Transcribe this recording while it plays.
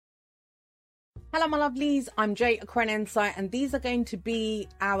Hello my lovelies, I'm Jay Aquarian Insight and these are going to be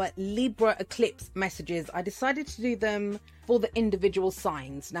our Libra eclipse messages. I decided to do them for the individual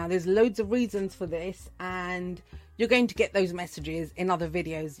signs. Now there's loads of reasons for this and you're going to get those messages in other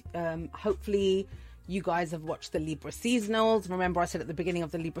videos. Hopefully you guys have watched the Libra seasonals. Remember I said at the beginning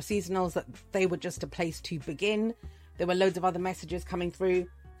of the Libra seasonals that they were just a place to begin. There were loads of other messages coming through.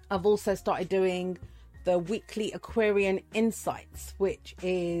 I've also started doing the weekly Aquarian Insights, which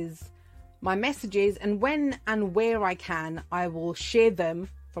is my messages, and when and where I can, I will share them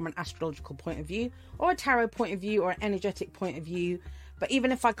from an astrological point of view or a tarot point of view or an energetic point of view. But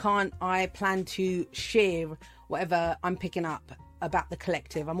even if I can't, I plan to share whatever I'm picking up about the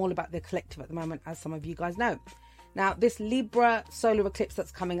collective. I'm all about the collective at the moment, as some of you guys know. Now, this Libra solar eclipse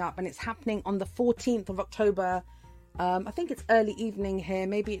that's coming up, and it's happening on the 14th of October. I think it's early evening here.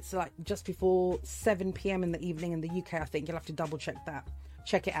 Maybe it's like just before 7 p.m. in the evening in the UK, I think. You'll have to double check that.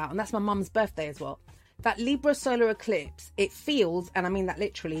 Check it out. And that's my mum's birthday as well. That Libra solar eclipse, it feels, and I mean that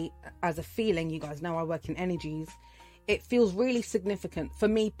literally as a feeling, you guys know I work in energies, it feels really significant for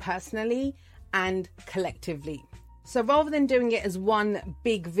me personally and collectively. So rather than doing it as one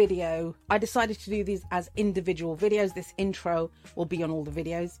big video, I decided to do these as individual videos. This intro will be on all the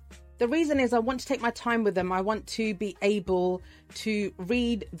videos. The reason is I want to take my time with them. I want to be able to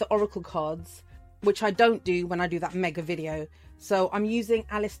read the oracle cards, which I don't do when I do that mega video. So I'm using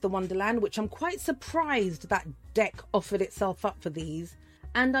Alice the Wonderland, which I'm quite surprised that deck offered itself up for these.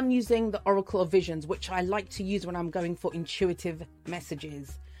 And I'm using the Oracle of Visions, which I like to use when I'm going for intuitive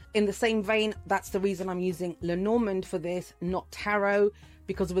messages. In the same vein, that's the reason I'm using Lenormand for this, not tarot,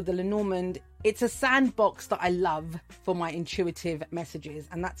 because with the Lenormand, it's a sandbox that I love for my intuitive messages.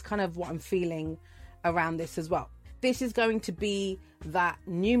 And that's kind of what I'm feeling around this as well. This is going to be that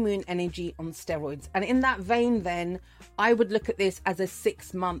new moon energy on steroids. And in that vein, then, I would look at this as a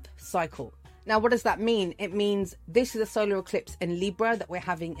 6-month cycle. Now, what does that mean? It means this is a solar eclipse in Libra that we're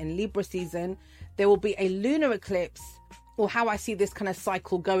having in Libra season. There will be a lunar eclipse, or how I see this kind of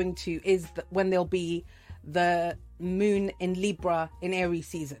cycle going to is that when there'll be the moon in Libra in Aries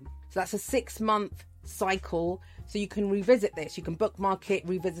season. So that's a 6-month cycle. So you can revisit this. You can bookmark it,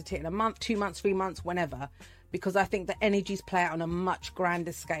 revisit it in a month, 2 months, 3 months, whenever. Because I think the energies play out on a much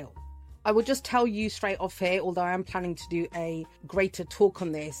grander scale. I will just tell you straight off here, although I am planning to do a greater talk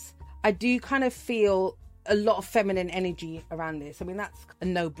on this, I do kind of feel a lot of feminine energy around this. I mean, that's a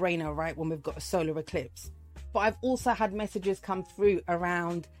no-brainer, right, when we've got a solar eclipse. But I've also had messages come through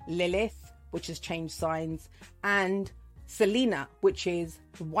around Lilith, which has changed signs, and Selena, which is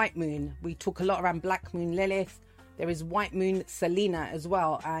white moon. We talk a lot around black moon Lilith. There is white moon Selena as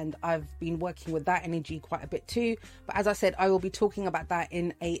well, and I've been working with that energy quite a bit too. But as I said, I will be talking about that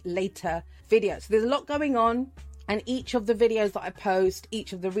in a later video. So there's a lot going on, and each of the videos that I post,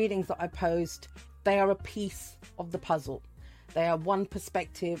 each of the readings that I post, they are a piece of the puzzle. They are one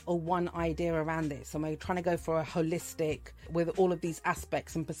perspective or one idea around this. So I'm trying to go for a holistic with all of these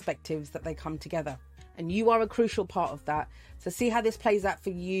aspects and perspectives that they come together. And you are a crucial part of that. So see how this plays out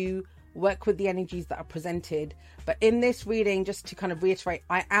for you. Work with the energies that are presented. But in this reading, just to kind of reiterate,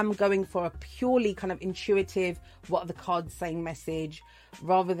 I am going for a purely kind of intuitive, what are the cards saying message,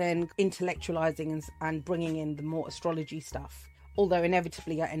 rather than intellectualizing and bringing in the more astrology stuff. Although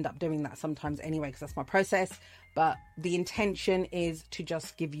inevitably I end up doing that sometimes anyway, because that's my process. But the intention is to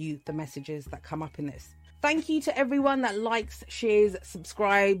just give you the messages that come up in this. Thank you to everyone that likes, shares,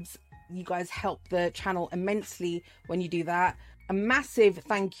 subscribes. You guys help the channel immensely when you do that. A massive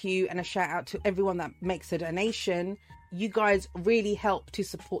thank you and a shout out to everyone that makes a donation. You guys really help to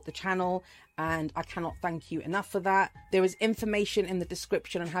support the channel and I cannot thank you enough for that. There is information in the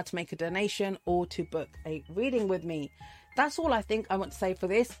description on how to make a donation or to book a reading with me. That's all I think I want to say for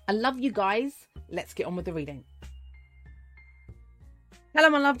this. I love you guys. Let's get on with the reading. Hello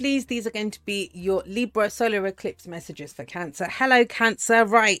my lovelies, these are going to be your Libra solar eclipse messages for Cancer. Hello Cancer,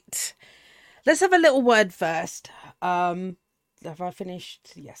 right. Let's have a little word first. Have I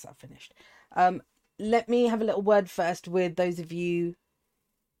finished? Yes, I've finished. Let me have a little word first with those of you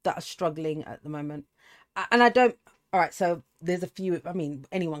that are struggling at the moment. And I don't... All right, so there's a few... I mean,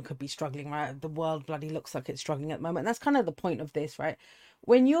 anyone could be struggling, right? The world bloody looks like it's struggling at the moment. That's kind of the point of this, right?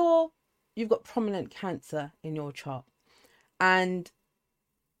 When you've got prominent Cancer in your chart. And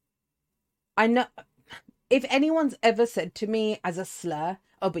I know... If anyone's ever said to me as a slur,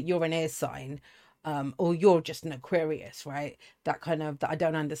 oh, but you're an air sign... or you're just an Aquarius, right? That I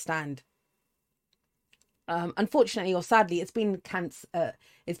don't understand. Unfortunately or sadly, it's been cancer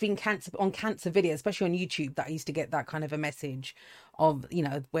on Cancer videos, especially on YouTube, that I used to get that kind of a message of, you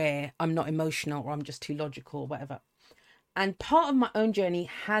know, where I'm not emotional or I'm just too logical or whatever. And part of my own journey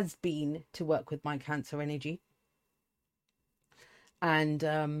has been to work with my Cancer energy. And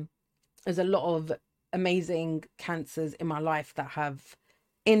there's a lot of amazing Cancers in my life that have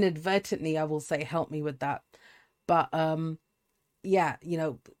inadvertently, I will say, helped me with that. But yeah, you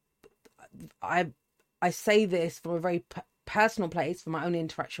know, I say this from a very personal place, from my own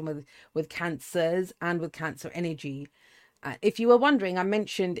interaction with Cancers and with Cancer energy. If you were wondering, I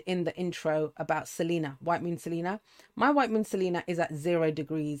mentioned in the intro about Selena, White Moon Selena. My White Moon Selena is at 0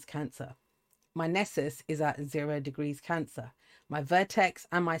 degrees Cancer. My Nessus is at 0 degrees Cancer. My Vertex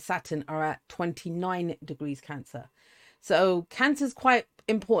and my Saturn are at 29 degrees Cancer. So Cancer is quite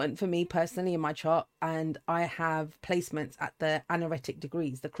important for me personally in my chart, and I have placements at the anaretic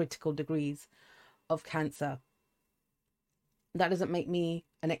degrees, the critical degrees of Cancer. That doesn't make me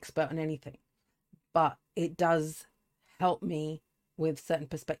an expert on anything, but it does help me with certain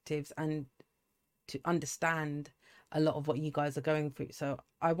perspectives and to understand a lot of what you guys are going through. So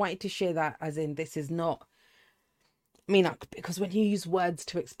I wanted to share that, as in, this is not, I mean, because when you use words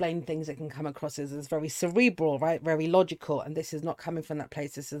to explain things, it can come across as very cerebral, right? Very logical. And this is not coming from that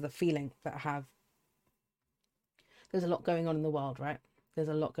place. This is the feeling that I have. There's a lot going on in the world, right? There's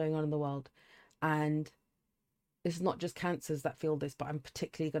a lot going on in the world. And it's not just Cancers that feel this, but I'm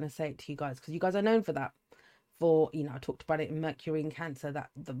particularly going to say it to you guys, because you guys are known for that. For, you know, I talked about it in Mercury and Cancer,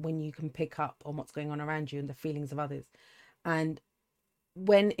 that when you can pick up on what's going on around you and the feelings of others. And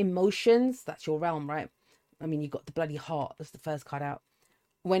when emotions, that's your realm, right? I mean, you've got the bloody heart. That's the first card out.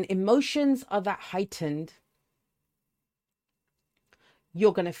 When emotions are that heightened,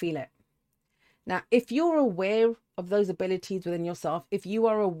 you're going to feel it. Now, if you're aware of those abilities within yourself, if you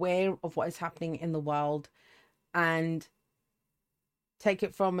are aware of what is happening in the world, and take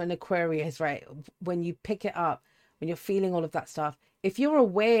it from an Aquarius, right? When you pick it up, when you're feeling all of that stuff, if you're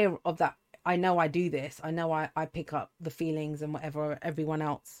aware of that, I know I do this, I know I pick up the feelings and whatever everyone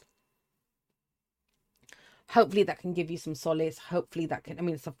else. Hopefully that can give you some solace. Hopefully that can, I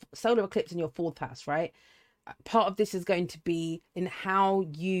mean, it's a solar eclipse in your 4th house, right? Part of this is going to be in how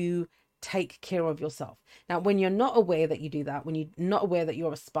you take care of yourself. Now, when you're not aware that you do that, when you're not aware that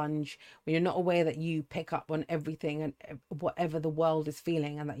you're a sponge, when you're not aware that you pick up on everything and whatever the world is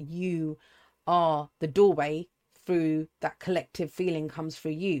feeling, and that you are the doorway through that collective feeling comes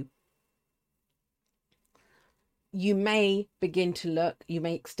through you, you may begin to look, you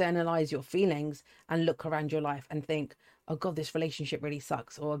may externalize your feelings and look around your life and think, oh God, this relationship really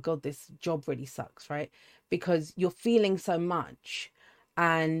sucks, or oh God, this job really sucks, right? Because you're feeling so much,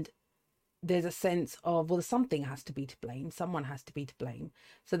 and there's a sense of, well, something has to be to blame. Someone has to be to blame.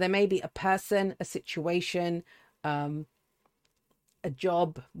 So there may be a person, a situation, a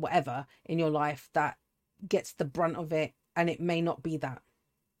job, whatever in your life that gets the brunt of it, and it may not be that.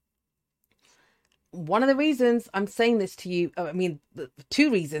 One of the reasons I'm saying this to you, I mean, the 2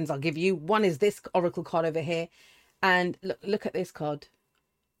 reasons I'll give you. One is this oracle card over here, and look at this card.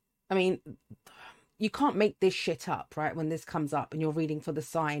 I mean, you can't make this shit up, right? When this comes up and you're reading for the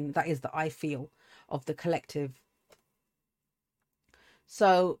sign, that is the I feel of the collective.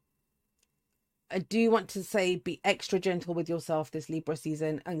 So I do want to say, be extra gentle with yourself this Libra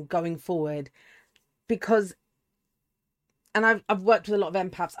season and going forward, because, and I've worked with a lot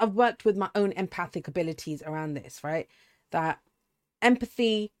of empaths. I've worked with my own empathic abilities around this, right? That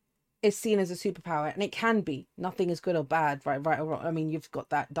empathy is seen as a superpower, and it can be. Nothing is good or bad, right or wrong. I mean, you've got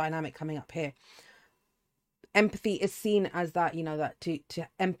that dynamic coming up here. Empathy is seen as that, you know, that to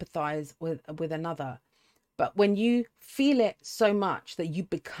empathize with another. But when you feel it so much that you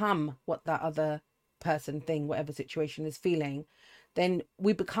become what that other person, thing, whatever situation is feeling, then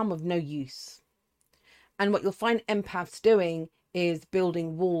we become of no use. And what you'll find empaths doing is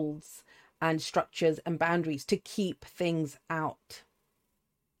building walls and structures and boundaries to keep things out.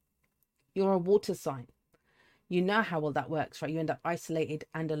 You're a water sign. You know how well that works, right? You end up isolated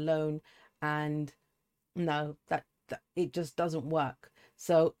and alone, and no, that it just doesn't work.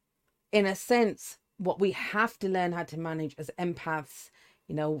 So in a sense, what we have to learn how to manage as empaths,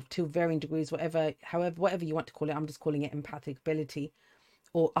 you know, to varying degrees, whatever you want to call it, I'm just calling it empathic ability,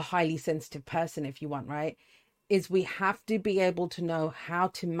 or a highly sensitive person if you want, right? Is we have to be able to know how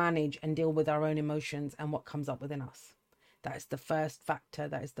to manage and deal with our own emotions and what comes up within us. That is the first factor.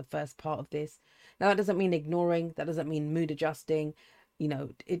 That is the first part of this. Now, that doesn't mean ignoring. That doesn't mean mood adjusting. You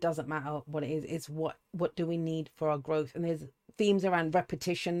know, it doesn't matter what it is. It's what do we need for our growth? And there's themes around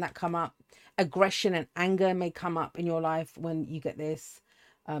repetition that come up. Aggression and anger may come up in your life when you get this.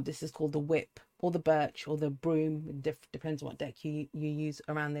 This is called the whip or the birch or the broom. It depends on what deck you use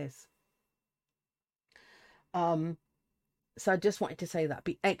around this. So I just wanted to say that.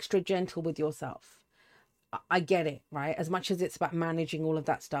 Be extra gentle with yourself. I get it, right? As much as it's about managing all of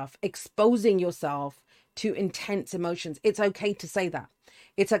that stuff, exposing yourself to intense emotions, it's okay to say that.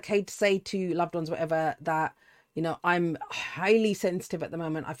 It's okay to say to loved ones, whatever, that, you know, I'm highly sensitive at the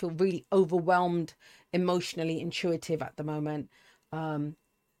moment. I feel really overwhelmed, emotionally intuitive at the moment.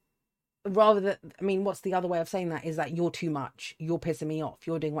 Rather than, I mean, what's the other way of saying that is that you're too much, you're pissing me off,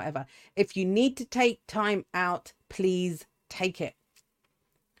 you're doing whatever. If you need to take time out, please take it.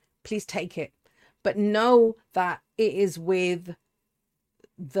 Please take it. But know that it is with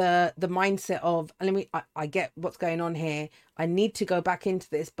the mindset of, I get what's going on here. I need to go back into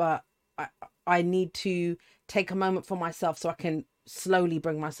this, but I need to take a moment for myself so I can slowly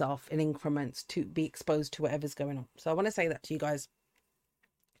bring myself in increments to be exposed to whatever's going on. So I want to say that to you guys.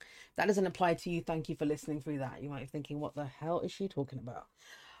 That doesn't apply to you. Thank you for listening through that. You might be thinking, what the hell is she talking about?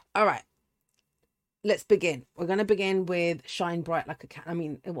 All right. Let's begin. We're going to begin with shine bright like a candle. I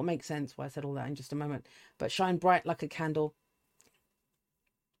mean, it will make sense why I said all that in just a moment. But shine bright like a candle.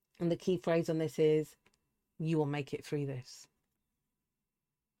 And the key phrase on this is, you will make it through this.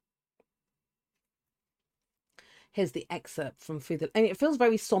 Here's the excerpt from Through the... And it feels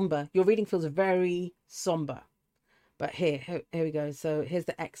very somber. Your reading feels very somber. But here we go. So here's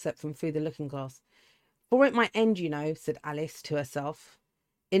the excerpt from Through the Looking Glass. For it might end, you know, said Alice to herself,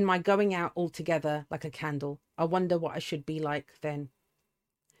 in my going out altogether like a candle. I wonder what I should be like then.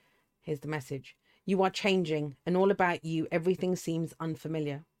 Here's the message. You are changing, and all about you, everything seems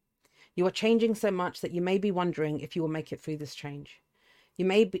unfamiliar. You are changing so much that you may be wondering if you will make it through this change. You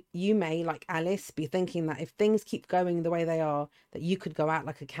may, like Alice, be thinking that if things keep going the way they are, that you could go out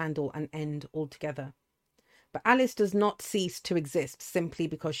like a candle and end altogether. But Alice does not cease to exist simply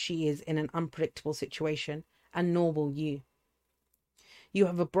because she is in an unpredictable situation, and nor will you. You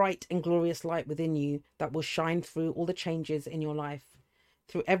have a bright and glorious light within you that will shine through all the changes in your life,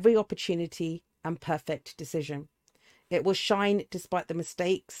 through every opportunity and perfect decision. It will shine despite the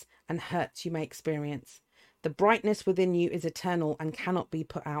mistakes and hurts you may experience. The brightness within you is eternal and cannot be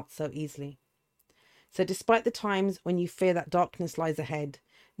put out so easily. So despite the times when you fear that darkness lies ahead,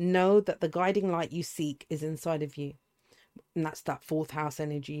 know that the guiding light you seek is inside of you. And that's that fourth house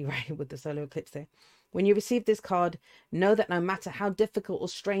energy, right, with the solar eclipse there. When you receive this card, know that no matter how difficult or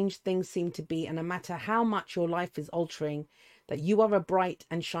strange things seem to be, and no matter how much your life is altering, that you are a bright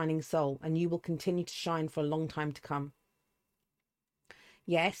and shining soul, and you will continue to shine for a long time to come.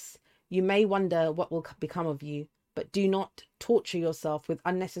 Yes, you may wonder what will become of you, but do not torture yourself with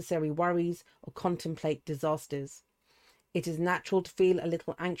unnecessary worries or contemplate disasters. It is natural to feel a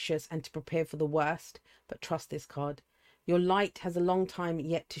little anxious and to prepare for the worst, but trust this card. Your light has a long time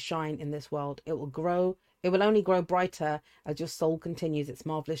yet to shine in this world. It will only grow brighter as your soul continues its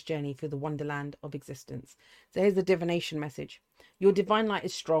marvelous journey through the wonderland of existence. So here's the divination message. Your divine light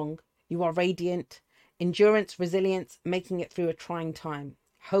is strong. You are radiant. Endurance, resilience, making it through a trying time.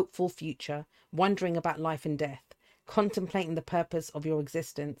 Hopeful future, wondering about life and death, contemplating the purpose of your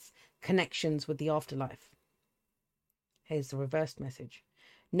existence, connections with the afterlife. Here's the reversed message.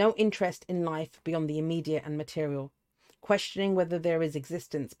 No interest in life beyond the immediate and material. Questioning whether there is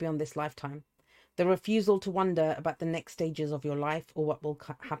existence beyond this lifetime. The refusal to wonder about the next stages of your life or what will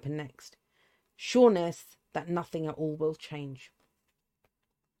happen next. Sureness that nothing at all will change.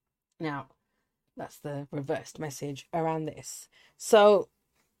 Now, that's the reversed message around this. So,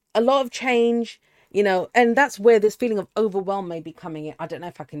 a lot of change, you know, and that's where this feeling of overwhelm may be coming in. I don't know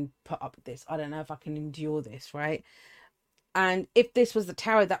if I can put up with this. I don't know if I can endure this, right? And if this was the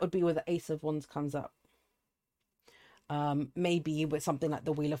tarot, that would be where the Ace of Wands comes up. Maybe with something like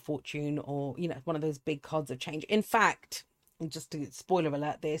the Wheel of Fortune, or, you know, one of those big cards of change. In fact, just to spoiler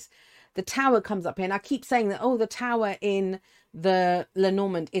alert this, the Tower comes up here. And I keep saying that, oh, the Tower in the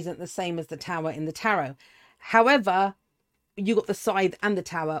Lenormand isn't the same as the Tower in the tarot. However, you got the Scythe and the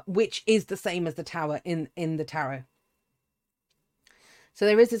Tower, which is the same as the Tower in the tarot. So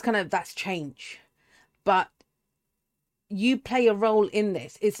there is this kind of, that's change. But you play a role in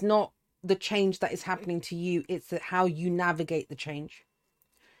this. It's not the change that is happening to you. It's how you navigate the change.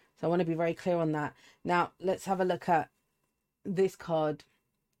 So I want to be very clear on that. Now, let's have a look at this card,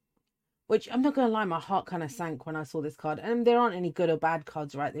 which I'm not going to lie, my heart kind of sank when I saw this card. And there aren't any good or bad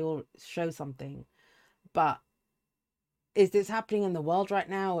cards, right? They all show something. But is this happening in the world right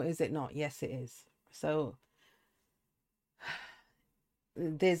now, or is it not? Yes, it is. So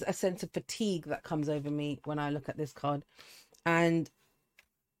there's a sense of fatigue that comes over me when I look at this card. And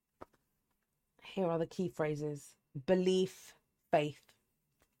here are the key phrases: belief, faith.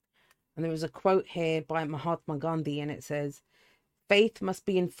 And there is a quote here by Mahatma Gandhi, and it says, faith must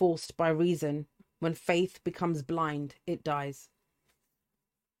be enforced by reason. When faith becomes blind, it dies.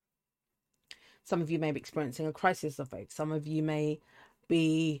 Some of you may be experiencing a crisis of faith. Some of you may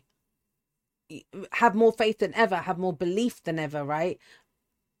be have more faith than ever, have more belief than ever, right?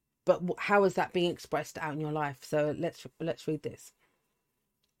 But how is that being expressed out in your life? So let's read this.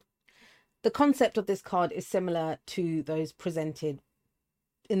 The concept of this card is similar to those presented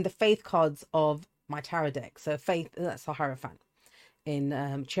in the faith cards of my tarot deck. So faith, that's a Hierophant in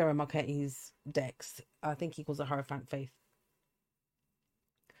Chiro Marchetti's decks. I think he calls it Hierophant faith.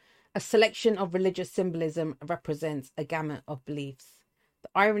 A selection of religious symbolism represents a gamut of beliefs. The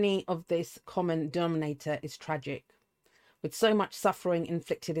irony of this common denominator is tragic. With so much suffering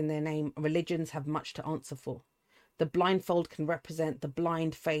inflicted in their name, religions have much to answer for. The blindfold can represent the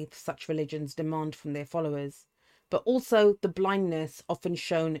blind faith such religions demand from their followers, but also the blindness often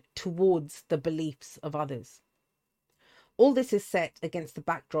shown towards the beliefs of others. All this is set against the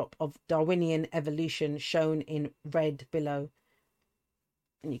backdrop of Darwinian evolution shown in red below.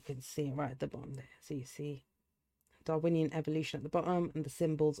 And you can see it right at the bottom there. So you see Darwinian evolution at the bottom and the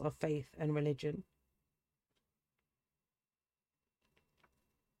symbols of faith and religion.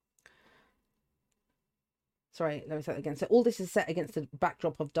 Sorry, let me say that again. So all this is set against the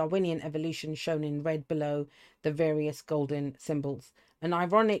backdrop of Darwinian evolution shown in red below the various golden symbols. An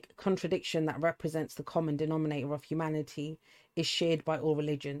ironic contradiction that represents the common denominator of humanity is shared by all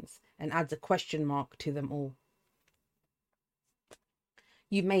religions and adds a question mark to them all.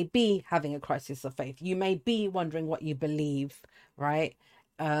 You may be having a crisis of faith. You may be wondering what you believe, right?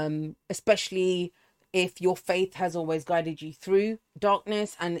 Especially if your faith has always guided you through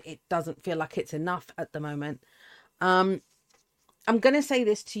darkness and it doesn't feel like it's enough at the moment. I'm going to say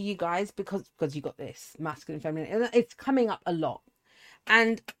this to you guys because you got this masculine, feminine. It's coming up a lot.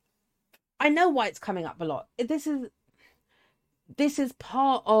 And I know why it's coming up a lot. This is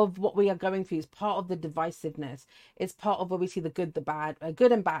part of what we are going through. It's part of the divisiveness. It's part of where we see the good, the bad,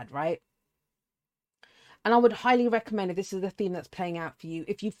 good and bad, right? And I would highly recommend, if this is the theme that's playing out for you,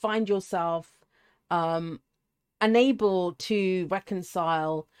 if you find yourself unable to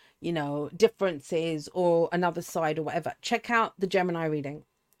reconcile, differences or another side or whatever, check out the Gemini reading,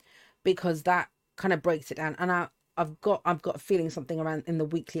 because that kind of breaks it down. And I've got a feeling something around in the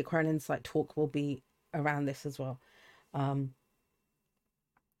weekly Aquarian Insight talk will be around this as well.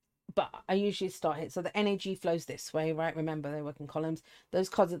 But I usually start it. So the energy flows this way, right? Remember, they work in columns. Those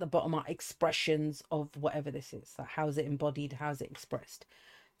cards at the bottom are expressions of whatever this is. So how is it embodied? How is it expressed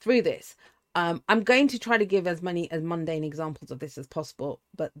through this? I'm going to try to give as many as mundane examples of this as possible,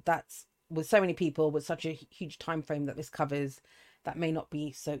 but that's with so many people with such a huge time frame that this covers, that may not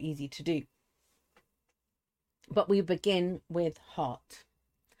be so easy to do. But we begin with heart,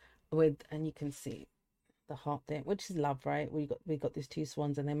 and you can see the heart there, which is love, right? We got these two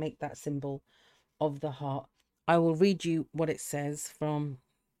swans and they make that symbol of the heart. I will read you what it says from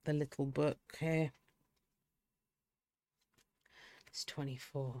the little book here. It's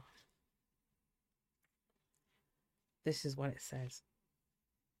 24. This is what it says.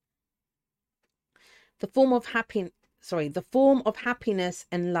 The form of happiness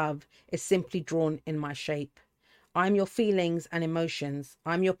and love is simply drawn in my shape. I'm your feelings and emotions.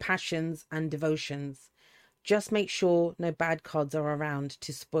 I'm your passions and devotions. Just make sure no bad cards are around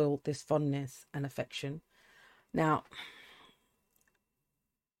to spoil this fondness and affection. Now,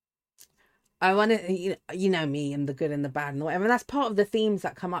 I want to, you know me and the good and the bad and whatever. And that's part of the themes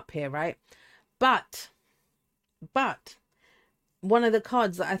that come up here, right? But one of the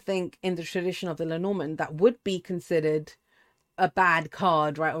cards that I think in the tradition of the Lenormand that would be considered a bad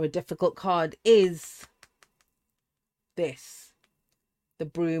card, right, or a difficult card is this. The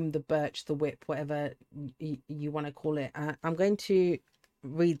broom, the birch, the whip, whatever you want to call it. I'm going to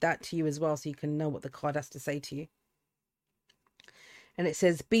read that to you as well so you can know what the card has to say to you. And it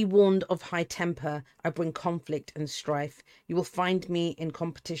says, be warned of high temper. I bring conflict and strife. You will find me in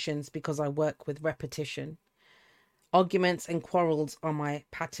competitions because I work with repetition. Arguments and quarrels are my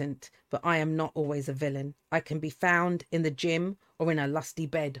patent, but I am not always a villain. I can be found in the gym or in a lusty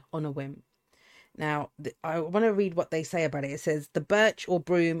bed on a whim. Now, I want to read what they say about it. It says, the birch or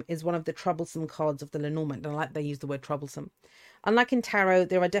broom is one of the troublesome cards of the Lenormand. I like they use the word troublesome. Unlike in tarot,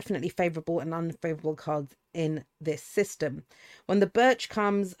 there are definitely favourable and unfavourable cards in this system. When the birch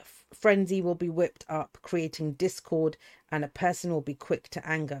comes, frenzy will be whipped up, creating discord, and a person will be quick to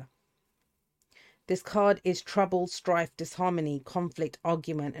anger. This card is trouble, strife, disharmony, conflict,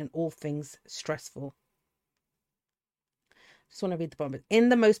 argument, and all things stressful. Just want to read the bottom. In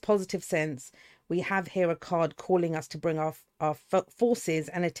the most positive sense, we have here a card calling us to bring our forces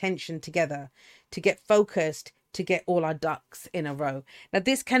and attention together, to get focused, to get all our ducks in a row. Now,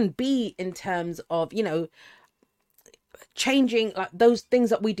 this can be in terms of, changing, like those things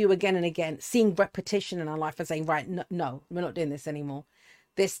that we do again and again, seeing repetition in our life and saying, right, no, we're not doing this anymore.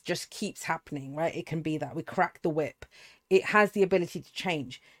 This just keeps happening, right? It can be that we crack the whip. It has the ability to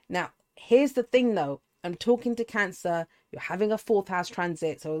change. Now, here's the thing though. I'm talking to Cancer. You're having a 4th house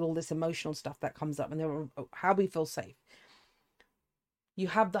transit. So all this emotional stuff that comes up and how we feel safe. You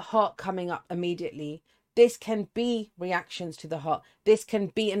have the heart coming up immediately. This can be reactions to the heart. This can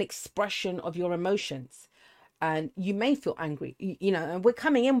be an expression of your emotions. And you may feel angry, you know, and we're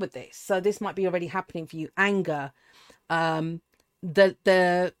coming in with this. So this might be already happening for you. Anger, the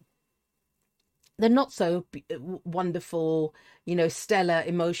not so wonderful, you know, stellar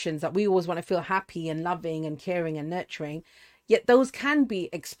emotions that we always want to feel happy and loving and caring and nurturing. Yet those can be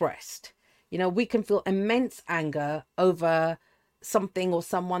expressed. You know, we can feel immense anger over something or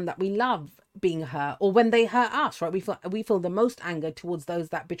someone that we love being hurt, or when they hurt us, right? We feel the most anger towards those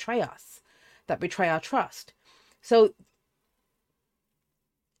that betray us, that betray our trust. So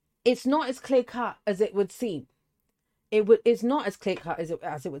it's not as clear cut as it would seem. It's not as clear cut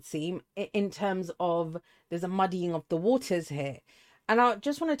as it would seem in terms of there's a muddying of the waters here. And I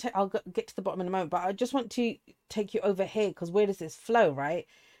just want to I'll get to the bottom in a moment, but I just want to take you over here, because where does this flow, right?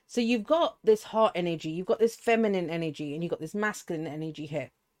 So you've got this heart energy, you've got this feminine energy, and you've got this masculine energy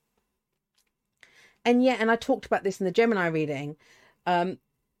here. And yeah, and I talked about this in the Gemini reading.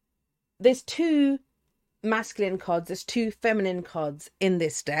 There's 2 masculine cards, there's 2 feminine cards in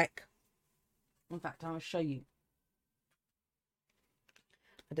this deck. In fact, I'll show you.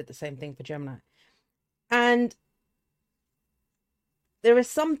 I did the same thing for Gemini. And there is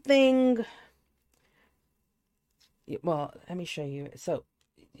something, well, let me show you. So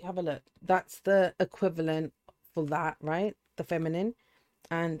have a look. That's the equivalent for that, right? The feminine.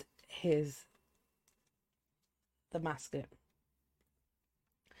 And here's the masculine.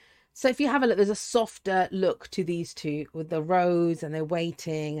 So if you have a look, there's a softer look to these 2 with the rose, and they're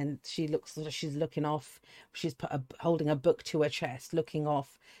waiting, and she looks, she's looking off. She's holding a book to her chest, looking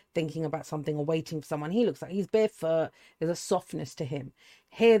off, thinking about something or waiting for someone. He looks like he's barefoot. There's a softness to him.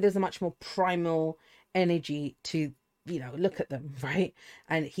 Here, there's a much more primal energy to, you know, look at them, right?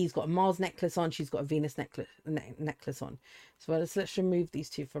 And he's got a Mars necklace on. She's got a Venus necklace on. So let's remove these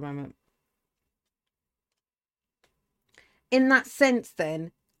 2 for a moment. In that sense,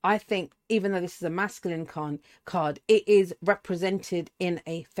 then, I think even though this is a masculine card, it is represented in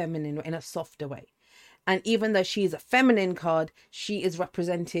a feminine, in a softer way. And even though she is a feminine card, she is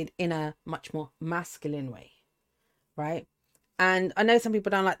represented in a much more masculine way, right? And I know some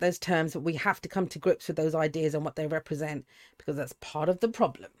people don't like those terms, but we have to come to grips with those ideas and what they represent, because that's part of the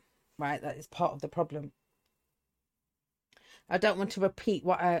problem, right? That is part of the problem. I don't want to repeat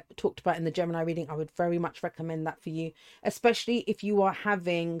what I talked about in the Gemini reading. I would very much recommend that for you, especially if you are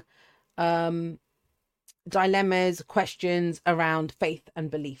having dilemmas, questions around faith and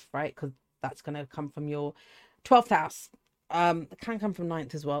belief, right? Because that's going to come from your 12th house. It can come from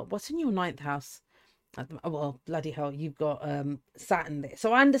 9th as well. What's in your 9th house? Well, bloody hell, you've got Saturn there.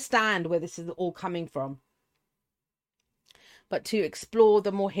 So I understand where this is all coming from. But to explore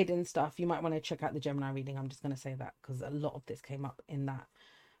the more hidden stuff, you might want to check out the Gemini reading. I'm just going to say that because a lot of this came up in that.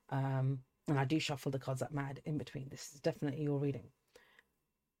 And I do shuffle the cards like mad in between. This is definitely your reading.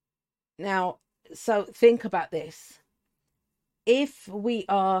 Now, so think about this. Think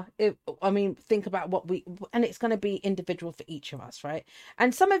about what and it's going to be individual for each of us, right?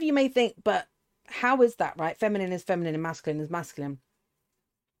 And some of you may think, but how is that, right? Feminine is feminine and masculine is masculine.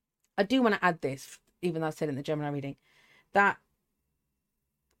 I do want to add this, even though I said it in the Gemini reading, that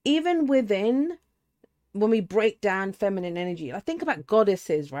even within, when we break down feminine energy, I think about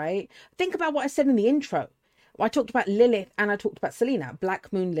goddesses, right? Think about what I said in the intro. I talked about Lilith and I talked about Selena.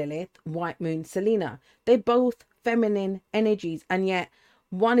 Black moon Lilith, white moon Selena. They're both feminine energies, and yet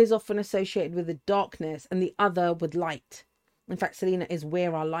one is often associated with the darkness and the other with light. In fact, Selena is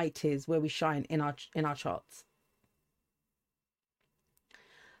where our light is, where we shine in our charts.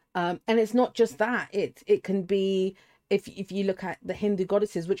 And it's not just that. It can be, if you look at the Hindu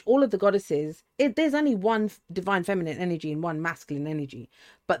goddesses, which all of the goddesses, there's only one divine feminine energy and one masculine energy,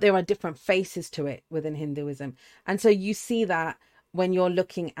 but there are different faces to it within Hinduism. And so you see that when you're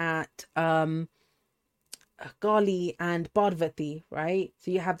looking at Kali and Parvati, right?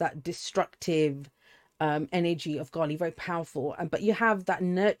 So you have that destructive energy of Kali, very powerful, but you have that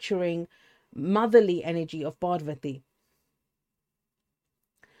nurturing, motherly energy of Parvati.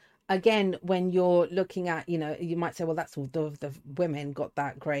 Again, when you're looking at, you might say, well, that's all the women got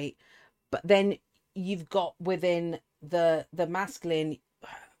that, great. But then you've got within the masculine,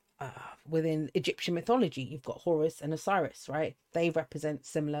 within Egyptian mythology, you've got Horus and Osiris, right? They represent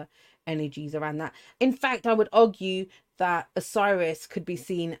similar energies around that. In fact, I would argue that Osiris could be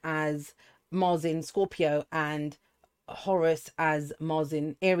seen as Mars in Scorpio and Horus as Mars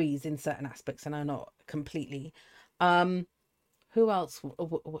in Aries in certain aspects, and I know not completely. Who else?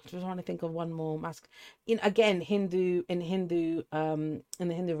 I'm trying to think of one more mask. Again, in the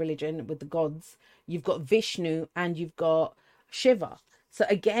Hindu religion with the gods, you've got Vishnu and you've got Shiva. So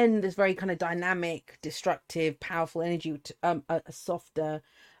again, this very kind of dynamic, destructive, powerful energy, a softer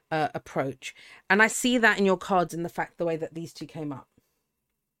approach. And I see that in your cards in the way that these two came up.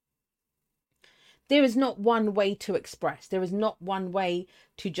 There is not one way to express. There is not one way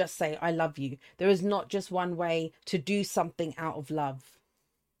to just say, I love you. There is not just one way to do something out of love.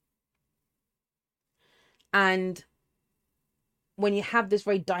 And when you have this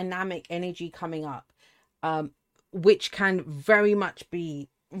very dynamic energy coming up, which can very much be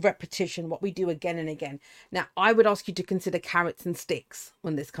repetition, what we do again and again. Now, I would ask you to consider carrots and sticks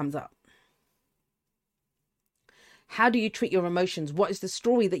when this comes up. How do you treat your emotions? What is the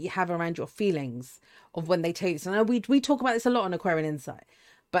story that you have around your feelings of when they tell you? So now we talk about this a lot on Aquarian Insight,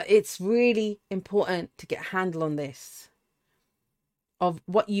 but it's really important to get a handle on this, of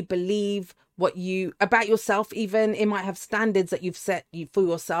what you believe, about yourself. Even it might have standards that you've set for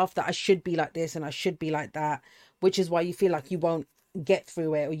yourself, that I should be like this and I should be like that, which is why you feel like you won't get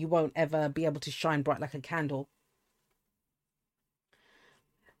through it, or you won't ever be able to shine bright like a candle.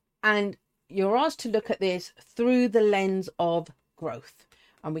 And you're asked to look at this through the lens of growth.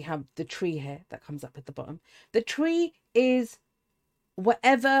 And we have the tree here that comes up at the bottom. The tree is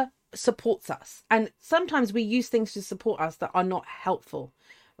whatever supports us. And sometimes we use things to support us that are not helpful,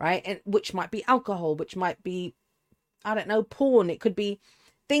 right? And which might be alcohol, which might be, I don't know, porn. It could be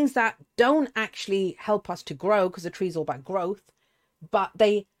things that don't actually help us to grow, because the tree is all about growth, but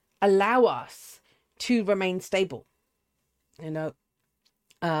they allow us to remain stable,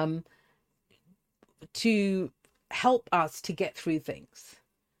 to help us to get through things,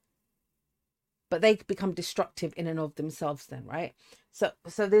 but they become destructive in and of themselves then, right? So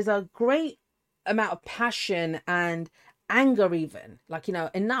there's a great amount of passion and anger, even like,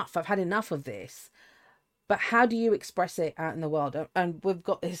 enough, I've had enough of this. But how do you express it out in the world? And we've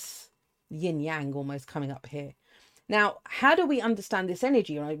got this yin yang almost coming up here. Now, how do we understand this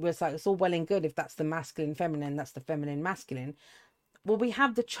energy, right? It's like, it's all well and good if that's the masculine feminine, that's the feminine masculine. Well, we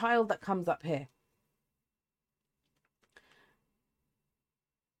have the child that comes up here.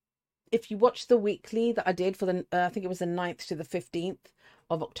 If you watch the weekly that I did for I think it was the 9th to the 15th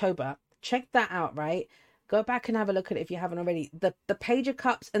of October, check that out, right? Go back and have a look at it if you haven't already. The Page of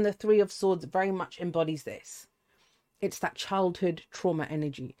Cups and the Three of Swords very much embodies this. It's that childhood trauma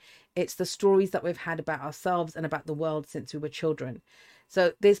energy. It's the stories that we've had about ourselves and about the world since we were children.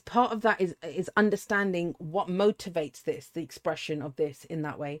 So there's part of that is understanding what motivates this, the expression of this in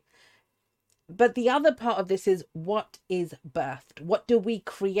that way. But the other part of this is, what is birthed? What do we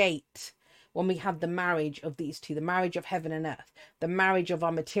create when we have the marriage of these two, the marriage of heaven and earth, the marriage of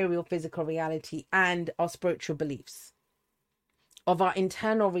our material, physical reality and our spiritual beliefs, of our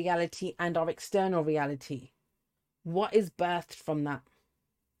internal reality and our external reality? What is birthed from that?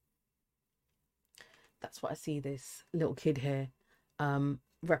 That's what I see this little kid here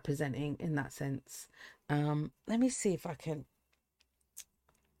representing in that sense. Let me see if I can.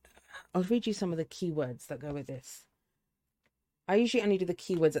 I'll read you some of the keywords that go with this. I usually only do the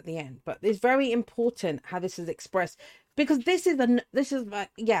keywords at the end, but it's very important how this is expressed, because this is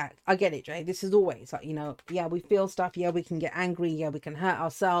like, yeah, I get it, Jay. This is always like, yeah, we feel stuff. Yeah, we can get angry. Yeah, we can hurt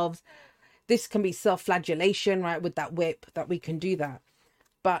ourselves. This can be self-flagellation, right? With that whip, that we can do that.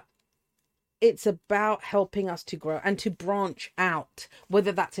 But it's about helping us to grow and to branch out,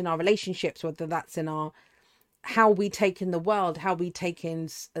 whether that's in our relationships, whether that's in our how we take in the world, how we take in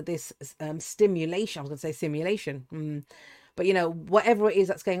this stimulation. I was going to say simulation. But, whatever it is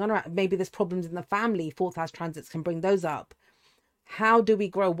that's going on around, maybe there's problems in the family. Fourth house transits can bring those up. How do we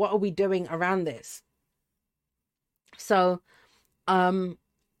grow? What are we doing around this? So I'm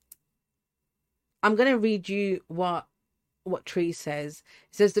going to read you what tree says.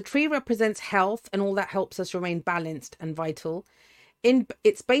 It says the tree represents health and all that helps us remain balanced and vital. In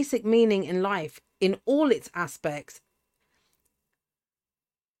its basic meaning in life, in all its aspects,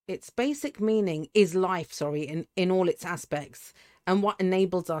 its basic meaning is life, in all its aspects, and what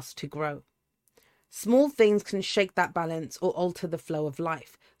enables us to grow. Small things can shake that balance or alter the flow of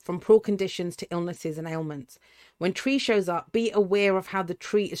life, from poor conditions to illnesses and ailments. When tree shows up, be aware of how the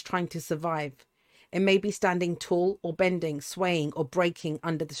tree is trying to survive. It may be standing tall or bending, swaying or breaking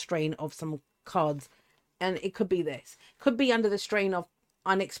under the strain of some cards. And it could be this. Could be under the strain of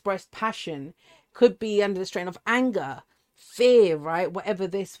unexpressed passion, could be under the strain of anger, fear, right? Whatever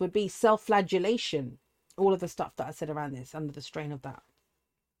this would be, self-flagellation, all of the stuff that I said around this, under the strain of that.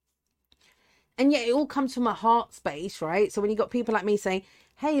 And yet it all comes from a heart space, right? So when you got people like me saying,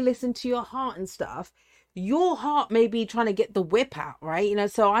 hey, listen to your heart and stuff, your heart may be trying to get the whip out, right? You know,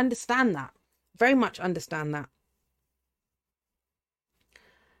 so I understand that. Very much understand that.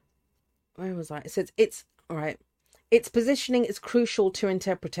 Where was I? It says it's all right. Its positioning is crucial to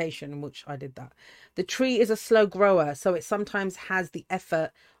interpretation, which I did that. The tree is a slow grower, so it sometimes has the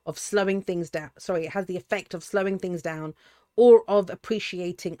effort of slowing things down. Sorry, it has the effect of slowing things down or of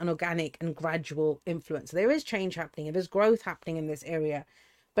appreciating an organic and gradual influence. There is change happening and there's growth happening in this area,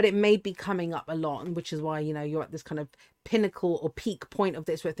 but it may be coming up a lot, and which is why, you know, you're at this kind of pinnacle or peak point of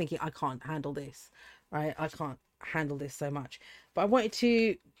this where thinking, I can't handle this, right? I can't handle this so much. But I wanted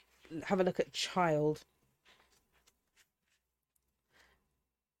to have a look at child.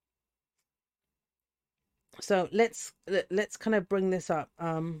 So let's kind of bring this up.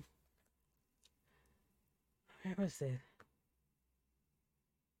 Where was it?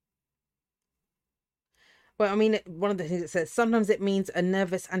 Well, I mean, one of the things it says, sometimes it means a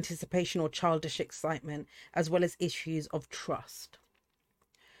nervous anticipation or childish excitement, as well as issues of trust.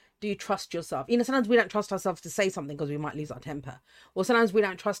 Do you trust yourself? You know, sometimes we don't trust ourselves to say something because we might lose our temper. Or sometimes we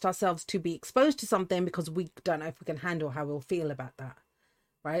don't trust ourselves to be exposed to something because we don't know if we can handle how we'll feel about that.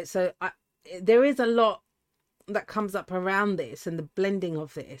 Right? So there is a lot that comes up around this and the blending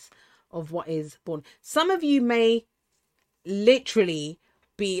of this, of what is born. Some of you may literally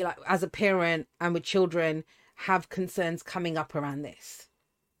be like, as a parent and with children, have concerns coming up around this.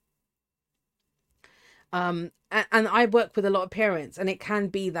 And I work with a lot of parents, and it can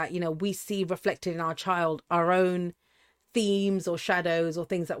be that, you know, we see reflected in our child our own themes or shadows or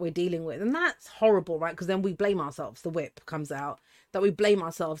things that we're dealing with, and that's horrible, right? Because then we blame ourselves. The whip comes out, that we blame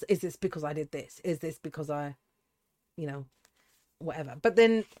ourselves. Is this because I did this? Is this because I, you know, whatever? But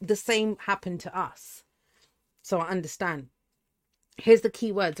then the same happened to us, so I understand. Here's the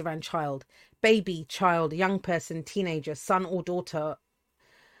key words around child: baby, child, young person, teenager, son or daughter.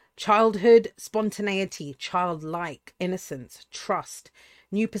 Childhood, spontaneity, childlike, innocence, trust,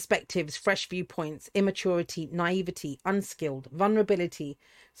 new perspectives, fresh viewpoints, immaturity, naivety, unskilled, vulnerability,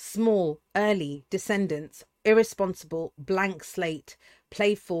 small, early, descendants, irresponsible, blank slate,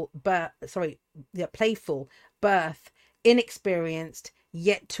 playful, birth, inexperienced,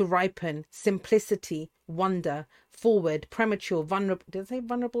 yet to ripen, simplicity, wonder, forward, premature, vulnerable. Did I say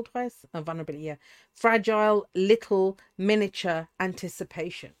vulnerable twice? Oh, vulnerability, yeah. Fragile, little, miniature,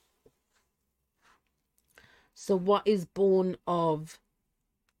 anticipation. So what is born of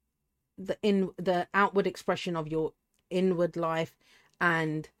the outward expression of your inward life,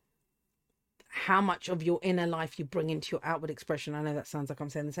 and how much of your inner life you bring into your outward expression? I know that sounds like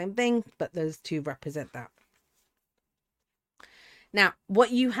I'm saying the same thing, but those two represent that. Now, what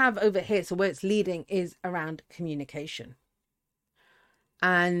you have over here, so where it's leading, is around communication.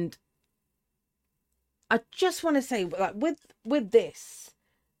 And I just want to say, like, with this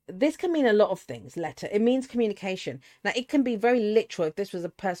can mean a lot of things. Letter, it means communication. Now, it can be very literal. If this was a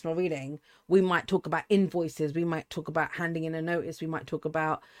personal reading, we might talk about invoices, we might talk about handing in a notice, we might talk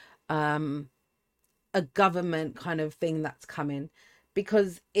about a government kind of thing that's coming,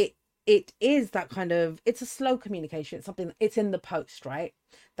 because it is that kind of, it's a slow communication. It's something, it's in the post, right?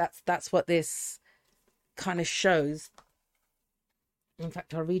 That's what this kind of shows. In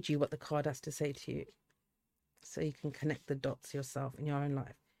fact, I'll read you what the card has to say to you, so you can connect the dots yourself in your own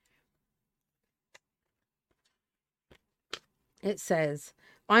life. It says,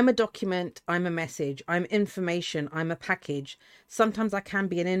 I'm a document, I'm a message, I'm information, I'm a package. Sometimes I can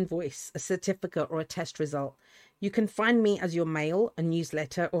be an invoice, a certificate, or a test result. You can find me as your mail, a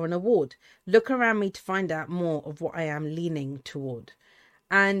newsletter, or an award. Look around me to find out more of what I am leaning toward.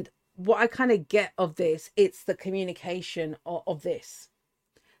 And what I kind of get of this, it's the communication of this.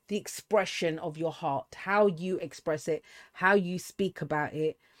 The expression of your heart, how you express it, how you speak about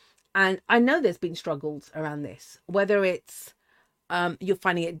it. And I know there's been struggles around this, whether it's you're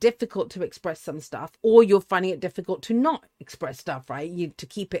finding it difficult to express some stuff, or you're finding it difficult to not express stuff, right? To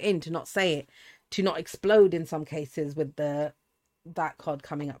keep it in, to not say it, to not explode in some cases, with that card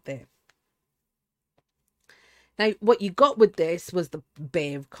coming up there. Now, what you got with this was the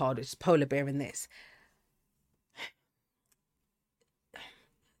bear card, which is polar bear in this.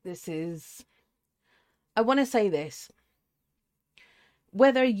 This is, I want to say this,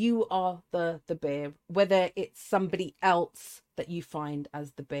 whether you are the bear, whether it's somebody else that you find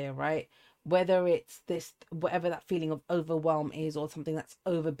as the bear, right? Whether it's this, whatever that feeling of overwhelm is, or something that's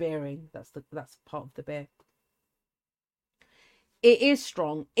overbearing, that's part of the bear. it is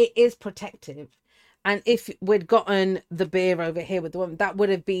strong, it is protective. And if we'd gotten the bear over here with the woman, that would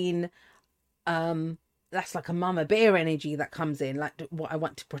have been that's like a mama bear energy that comes in, like what I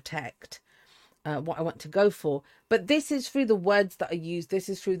want to protect, what I want to go for. But this is through the words that are used. This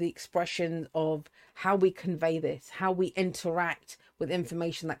is through the expression of how we convey this, how we interact with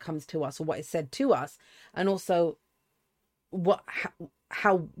information that comes to us or what is said to us, and also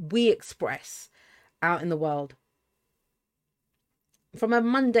how we express out in the world. From a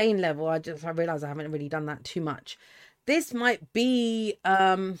mundane level, I realize I haven't really done that too much. This might be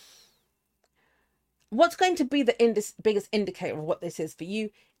what's going to be the biggest indicator of what this is for you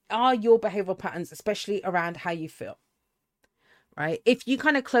are your behavioral patterns, especially around how you feel. Right? If you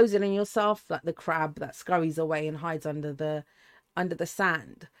kind of close it in yourself, like the crab that scurries away and hides under the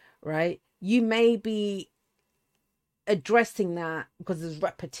sand, right? You may be addressing that because there's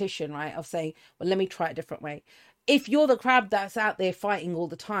repetition, right? Of saying, well, let me try it a different way. If you're the crab that's out there fighting all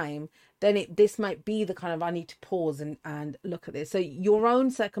the time, then this might be the kind of, I need to pause and look at this. So your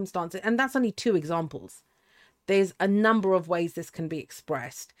own circumstances, and that's only 2 examples. There's a number of ways this can be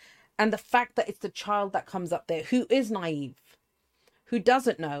expressed. And the fact that it's the child that comes up there who is naive, who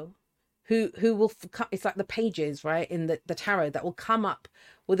doesn't know, who will, it's like the pages, right, in the tarot that will come up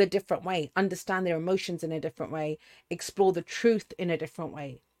with a different way, understand their emotions in a different way, explore the truth in a different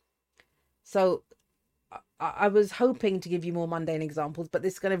way. So I was hoping to give you more mundane examples, but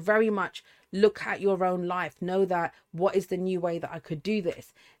this is going to very much look at your own life. Know that what is the new way that I could do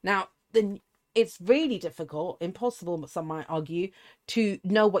this. Now, it's really difficult, impossible, some might argue, to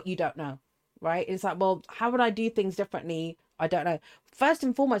know what you don't know, right? It's like, well, how would I do things differently? I don't know. First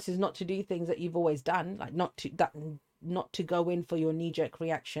and foremost is not to do things that you've always done, like not to go in for your knee-jerk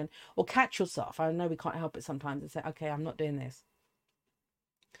reaction or catch yourself. I know we can't help it sometimes and say, okay, I'm not doing this.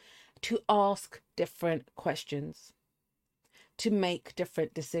 To ask different questions, to make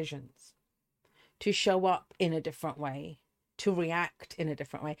different decisions, to show up in a different way, to react in a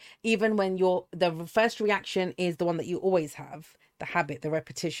different way. Even when the first reaction is the one that you always have, the habit, the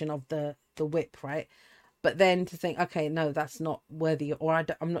repetition of the whip, right? But then to think, okay, no, that's not worthy, or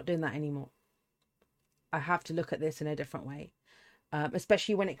I'm not doing that anymore. I have to look at this in a different way.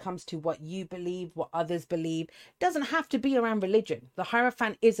 Especially when it comes to what you believe, what others believe. It doesn't have to be around religion. The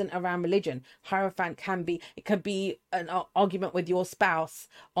Hierophant isn't around religion. Hierophant can be an argument with your spouse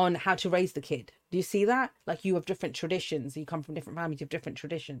on how to raise the kid. Do you see that? Like, you have different traditions. You come from different families, you have different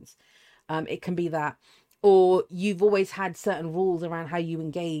traditions. It can be that. Or you've always had certain rules around how you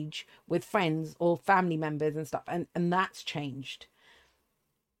engage with friends or family members and stuff. And that's changed.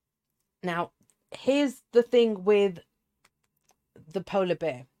 Now, here's the thing with the polar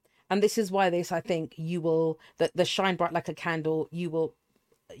bear, and this is why this, I think you will, the shine bright like a candle, you will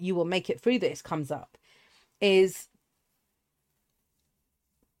make it through this, comes up, is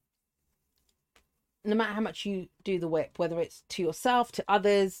no matter how much you do the whip, whether it's to yourself, to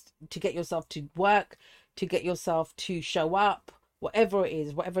others, to get yourself to work, to get yourself to show up, whatever it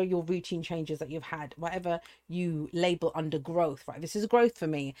is, whatever your routine changes that you've had, whatever you label under growth, right? This is growth for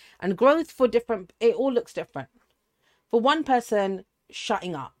me, and growth for different, it all looks different. For one person,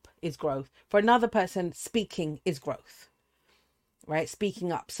 shutting up is growth. For another person, speaking is growth, right?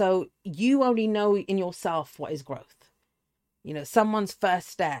 Speaking up. So you only know in yourself what is growth. You know, someone's first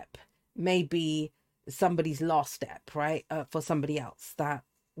step may be somebody's last step, right? For somebody else, that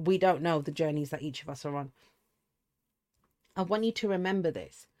we don't know the journeys that each of us are on. I want you to remember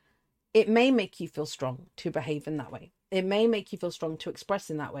this. It may make you feel strong to behave in that way. It may make you feel strong to express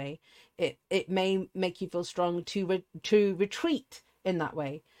in that way. It may make you feel strong to retreat in that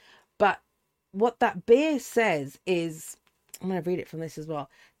way. But what that bear says is, I'm going to read it from this as well.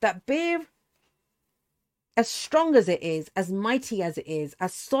 That bear, as strong as it is, as mighty as it is,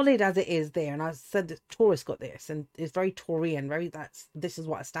 as solid as it is there, and I said that Taurus got this, and it's very Taurian, this is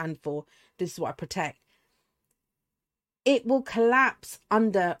what I stand for, this is what I protect. It will collapse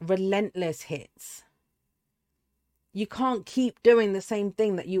under relentless hits. You can't keep doing the same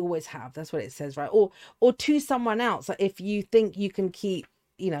thing that you always have. That's what it says, right? Or to someone else. Like, if you think you can keep,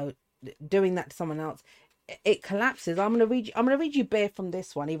 doing that to someone else, it collapses. I'm gonna read you bear from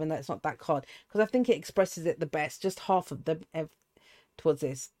this one, even though it's not that card, because I think it expresses it the best. Just half of them towards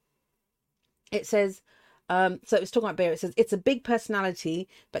this. It says, so it's talking about bear. It says, it's a big personality,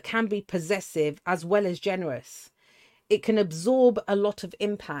 but can be possessive as well as generous. It can absorb a lot of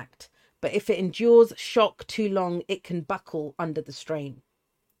impact, but if it endures shock too long, it can buckle under the strain.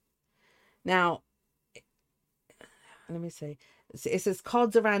 Now, let me see. It says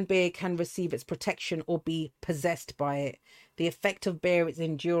cards around bear can receive its protection or be possessed by it. The effect of bear is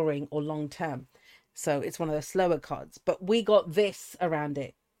enduring or long term. So it's one of the slower cards, but we got this around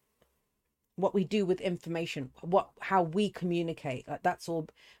it. What we do with information, how we communicate, like that's all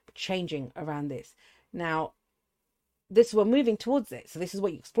changing around this. Now, we're moving towards it. So this is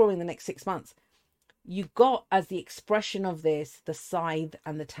what you're exploring the next 6 months. You got as the expression of this, the scythe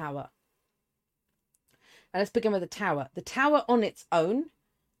and the tower. And let's begin with the tower. The tower on its own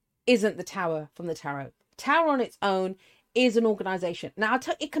isn't the tower from the tarot. Tower on its own is an organization. Now,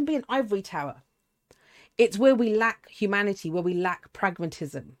 it can be an ivory tower. It's where we lack humanity, where we lack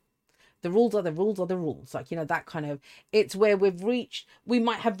pragmatism. The rules are the rules are the rules. Like, that kind of, it's where we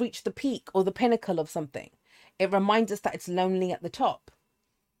might have reached the peak or the pinnacle of something. It reminds us that it's lonely at the top.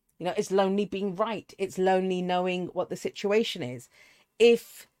 It's lonely being right. It's lonely knowing what the situation is.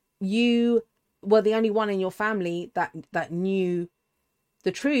 If you were the only one in your family that knew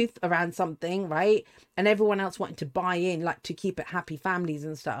the truth around something, right? And everyone else wanted to buy in, like to keep it happy families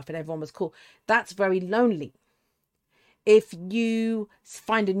and stuff, and everyone was cool. That's very lonely. If you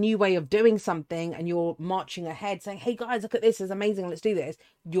find a new way of doing something and you're marching ahead saying, hey guys, look at this, it's amazing, let's do this,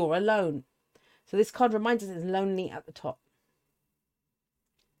 you're alone. So this card reminds us it's lonely at the top.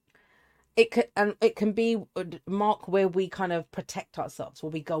 It can be a mark where we kind of protect ourselves,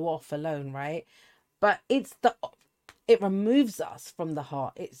 where we go off alone, right? But it removes us from the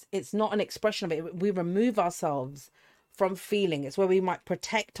heart. It's not an expression of it. We remove ourselves from feeling. It's where we might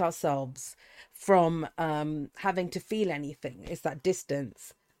protect ourselves from having to feel anything. It's that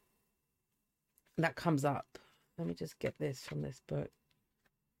distance that comes up. Let me just get this from this book.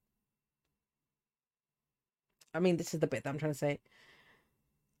 I mean, this is the bit that I'm trying to say.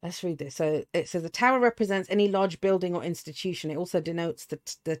 Let's read this. So it says the tower represents any large building or institution. It also denotes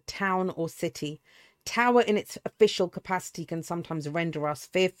the town or city. Tower in its official capacity can sometimes render us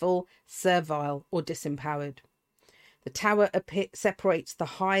fearful, servile, or disempowered. The tower separates the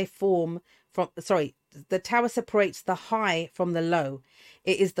high from the low.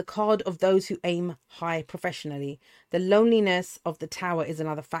 It is the card of those who aim high professionally. The loneliness of the tower is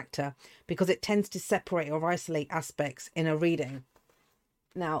another factor because it tends to separate or isolate aspects in a reading.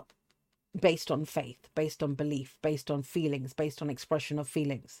 Now, based on faith, based on belief, based on feelings, based on expression of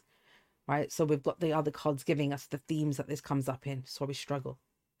feelings, right? So we've got the other cards giving us the themes that this comes up in. So we struggle.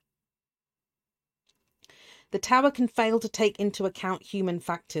 The tower can fail to take into account human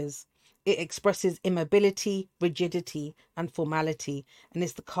factors. It expresses immobility, rigidity, and formality, and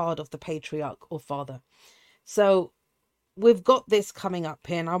is the card of the patriarch or father. So we've got this coming up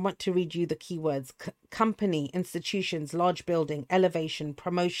here, and I want to read you the keywords. Company, institutions, large building, elevation,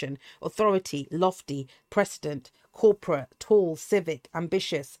 promotion, authority, lofty, precedent, corporate, tall, civic,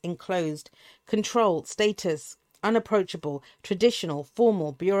 ambitious, enclosed, control, status, unapproachable, traditional,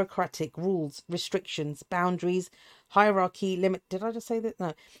 formal, bureaucratic, rules, restrictions, boundaries, hierarchy, did I just say that?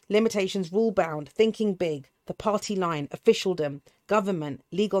 No. Limitations, rule bound, thinking big, the party line, officialdom, government,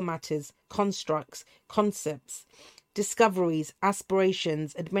 legal matters, constructs, concepts, discoveries,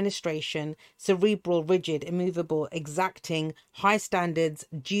 aspirations, administration, cerebral, rigid, immovable, exacting, high standards,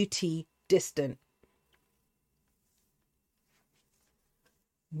 duty, distant.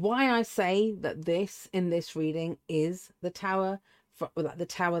 Why I say that this in this reading is the tower, like the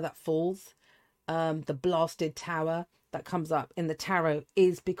tower that falls, the blasted tower that comes up in the tarot,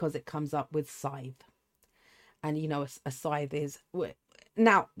 is because it comes up with scythe. And a scythe is,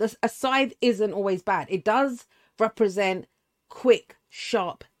 now a scythe isn't always bad. It does represent quick,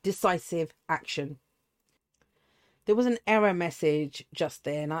 sharp, decisive action. There was an error message just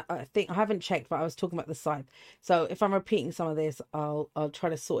there, and I think I haven't checked, but I was talking about the scythe. So if I'm repeating some of this, I'll try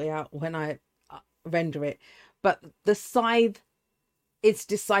to sort it out when I render it. But the scythe, it's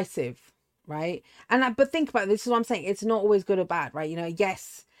decisive, right? And but think about it, this is what I'm saying. It's not always good or bad, right?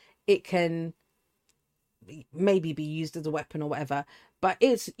 Yes, it can maybe be used as a weapon or whatever, but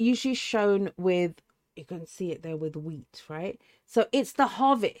it's usually shown with, you can see it there with wheat, right? So it's the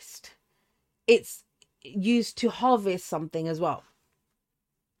harvest. It's used to harvest something as well.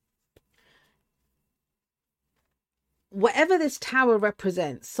 Whatever this tower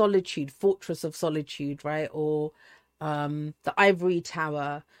represents, solitude, fortress of solitude, right? Or the ivory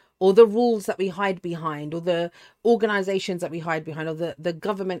tower, or the rules that we hide behind, or the organizations that we hide behind, or the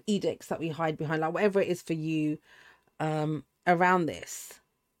government edicts that we hide behind, like whatever it is for you around this.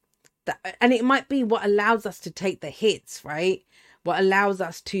 And it might be what allows us to take the hits, right? What allows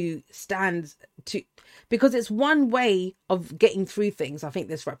us to stand to, because it's one way of getting through things. I think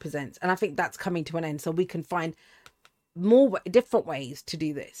this represents, and I think that's coming to an end. So we can find more different ways to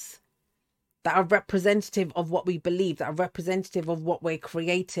do this that are representative of what we believe, that are representative of what we're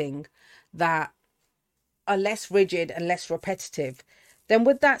creating, that are less rigid and less repetitive. then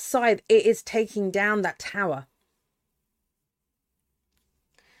with that scythe, it is taking down that tower.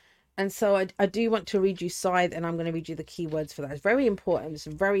 And so I do want to read you scythe, and I'm going to read you the keywords for that. It's very important. It's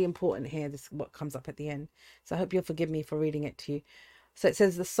very important here. This is what comes up at the end. So I hope you'll forgive me for reading it to you. So it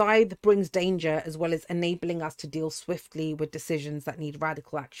says the scythe brings danger as well as enabling us to deal swiftly with decisions that need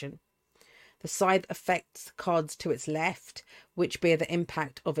radical action. The scythe affects cards to its left, which bear the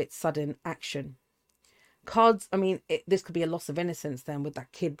impact of its sudden action. Cards, I mean, this could be a loss of innocence then with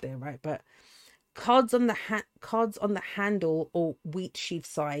that kid there, right? But cards on the handle or wheat sheaf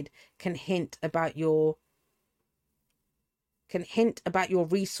side can hint about your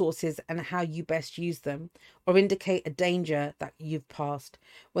resources and how you best use them, or indicate a danger that you've passed.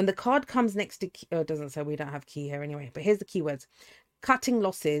 When the card comes next to key, it doesn't say, we don't have key here anyway, but here's the keywords: cutting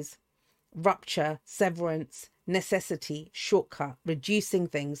losses, rupture, severance, necessity, shortcut, reducing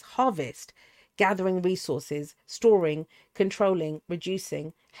things, harvest, gathering resources, storing, controlling,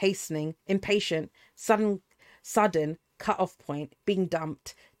 reducing, hastening, impatient, sudden, cut-off point, being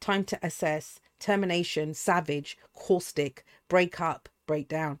dumped, time to assess, termination, savage, caustic, break up, break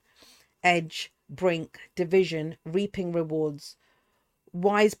down, edge, brink, division, reaping rewards,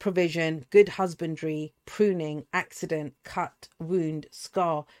 wise provision, good husbandry, pruning, accident, cut, wound,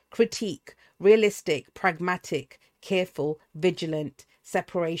 scar, critique, realistic, pragmatic, careful, vigilant,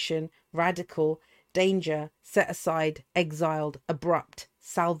 separation, radical, danger, set aside, exiled, abrupt,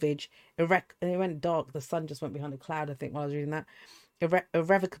 salvage, and it went dark. The sun just went behind a cloud, I think, while I was reading that.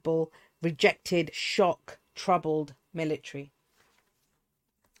 Irrevocable, rejected, shock, troubled, military.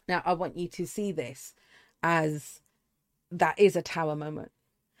 Now, I want you to see this as that is a tower moment,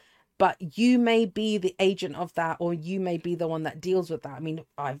 but you may be the agent of that, or you may be the one that deals with that. I mean,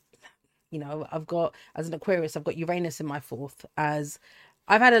 I've got, as an Aquarius, I've got Uranus in my fourth, as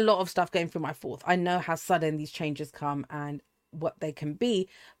I've had a lot of stuff going through my fourth. I know how sudden these changes come and what they can be,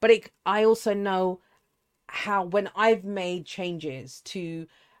 but I also know how, when I've made changes to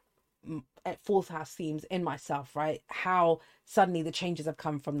fourth house themes in myself, right, how suddenly the changes have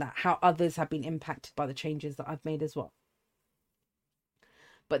come from that, how others have been impacted by the changes that I've made as well.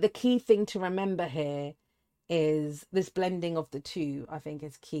 But the key thing to remember here is this blending of the two, I think,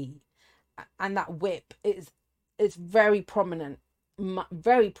 is key. And that whip is very prominent,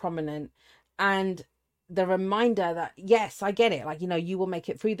 very prominent. And the reminder that, yes, I get it. Like, you will make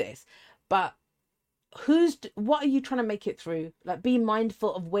it through this. But what are you trying to make it through? Like, be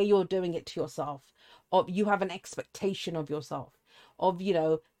mindful of where you're doing it to yourself. Of you have an expectation of yourself. Of,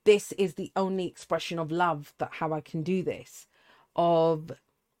 this is the only expression of love, that how I can do this. Of,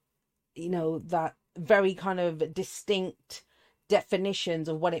 that very kind of distinct definitions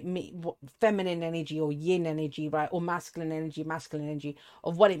of what it means, feminine energy or yin energy, right, or masculine energy,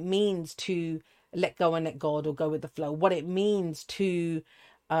 of what it means to let go and let God, or go with the flow, what it means to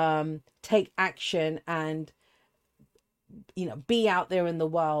take action and be out there in the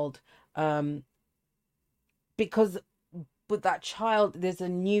world, because with that child there's a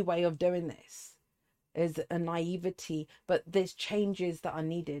new way of doing this. There's a naivety, but there's changes that are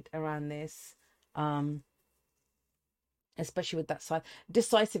needed around this, especially with that side.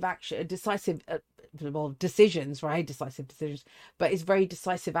 Decisive action, decisions, right? Decisive decisions, but it's very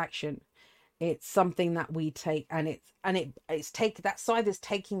decisive action. It's something that we take, and that side is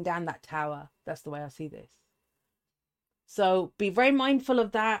taking down that tower. That's the way I see this. So be very mindful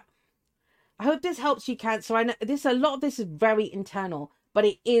of that. I hope this helps you, Cancer. I know a lot of this is very internal, but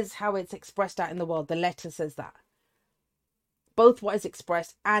it is how it's expressed out in the world. The letter says that. Both what is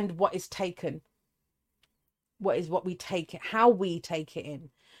expressed and what is taken. What we take it, how we take it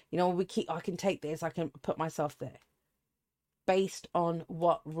in. I can take this, I can put myself there. Based on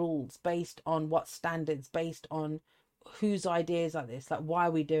what rules, based on what standards, based on whose ideas are this? Like, why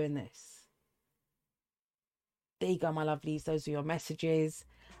are we doing this? There you go, my lovelies. Those are your messages.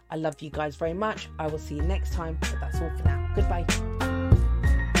 I love you guys very much. I will see you next time, but that's all for now. Goodbye.